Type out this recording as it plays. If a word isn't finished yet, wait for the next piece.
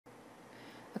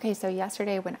Okay, so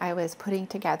yesterday when I was putting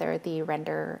together the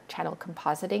render channel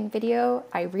compositing video,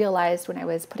 I realized when I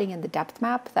was putting in the depth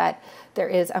map that there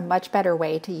is a much better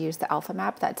way to use the alpha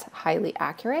map that's highly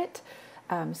accurate.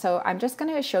 So I'm just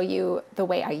going to show you the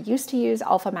way I used to use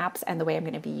alpha maps and the way I'm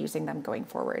going to be using them going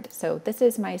forward. So this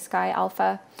is my sky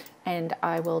alpha, and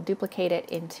I will duplicate it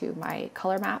into my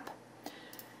color map.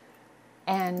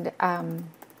 And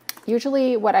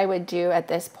usually what I would do at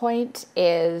this point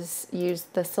is use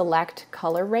the select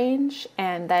color range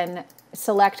and then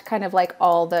select kind of like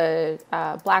all the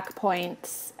black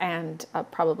points, and I'll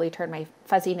probably turn my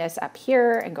fuzziness up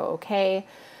here and go okay.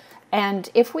 And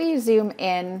if we zoom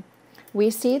in, we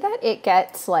see that it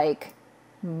gets like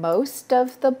most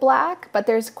of the black, but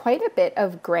there's quite a bit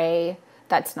of gray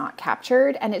that's not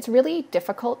captured, and it's really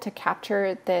difficult to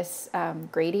capture this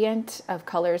gradient of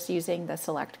colors using the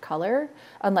select color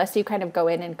unless you kind of go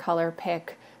in and color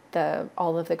pick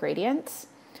all of the gradients.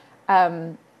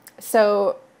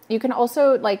 So you can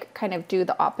also like kind of do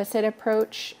the opposite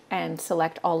approach and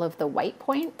select all of the white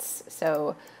points.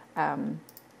 So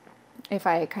if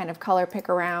I kind of color pick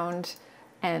around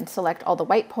and select all the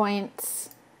white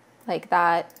points like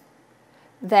that,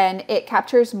 then it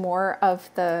captures more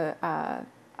of the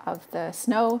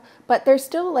snow, but there's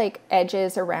still like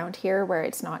edges around here where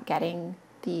it's not getting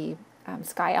the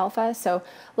sky alpha. So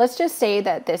let's just say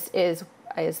that this is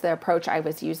the approach I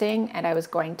was using, and I was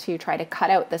going to try to cut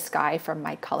out the sky from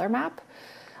my color map.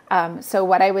 So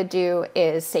what I would do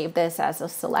is save this as a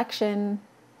selection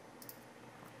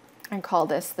and call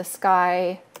this the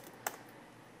sky.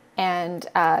 And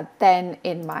then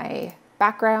in my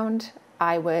background,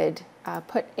 I would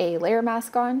put a layer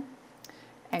mask on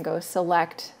and go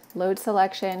select, load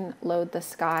selection, load the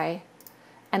sky,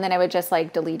 and then I would just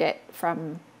like delete it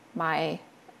from my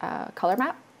color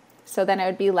map. So then I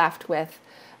would be left with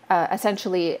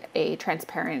essentially a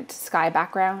transparent sky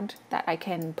background that I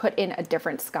can put in a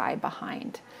different sky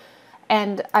behind.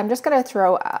 And I'm just going to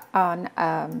throw on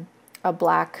a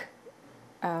black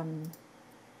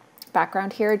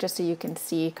background here just so you can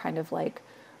see kind of like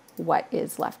what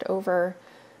is left over.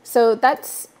 So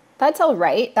that's all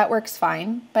right, that works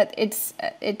fine, but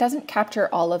it doesn't capture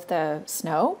all of the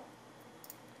snow.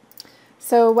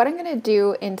 So what I'm going to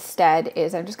do instead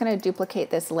is I'm just going to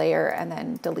duplicate this layer and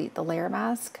then delete the layer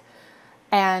mask.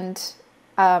 And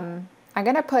I'm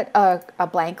going to put a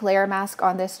blank layer mask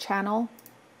on this channel.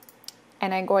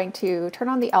 And I'm going to turn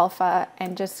on the alpha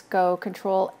and just go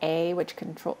Control A,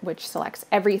 which selects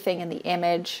everything in the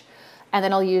image. And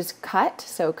then I'll use cut,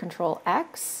 so Control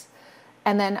X.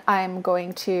 And then I'm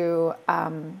going to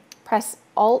press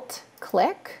Alt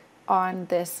click on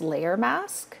this layer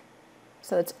mask.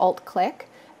 So it's Alt click,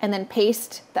 and then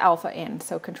paste the alpha in,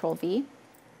 so Control V.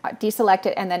 Deselect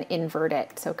it and then invert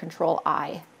it, so Control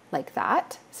I, like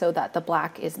that, so that the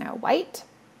black is now white.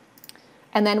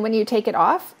 And then when you take it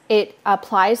off, it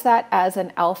applies that as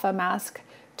an alpha mask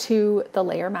to the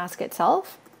layer mask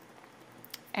itself.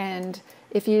 And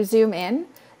if you zoom in,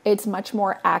 it's much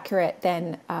more accurate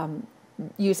than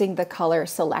using the color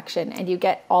selection, and you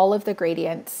get all of the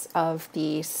gradients of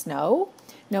the snow,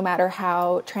 no matter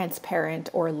how transparent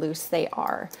or loose they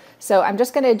are. So I'm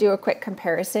just going to do a quick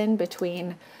comparison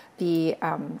between the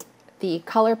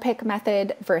color pick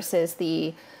method versus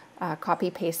the copy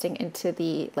pasting into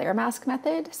the layer mask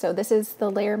method. So this is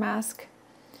the layer mask.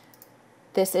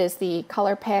 This is the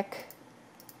color pick.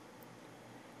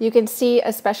 You can see,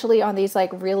 especially on these like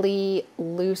really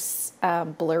loose,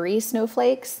 blurry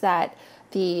snowflakes, that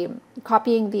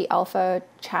copying the alpha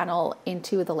channel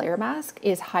into the layer mask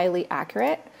is highly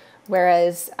accurate.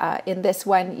 Whereas in this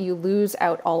one, you lose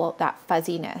out all of that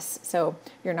fuzziness. So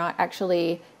you're not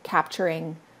actually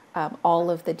capturing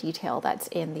all of the detail that's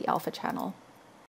in the alpha channel.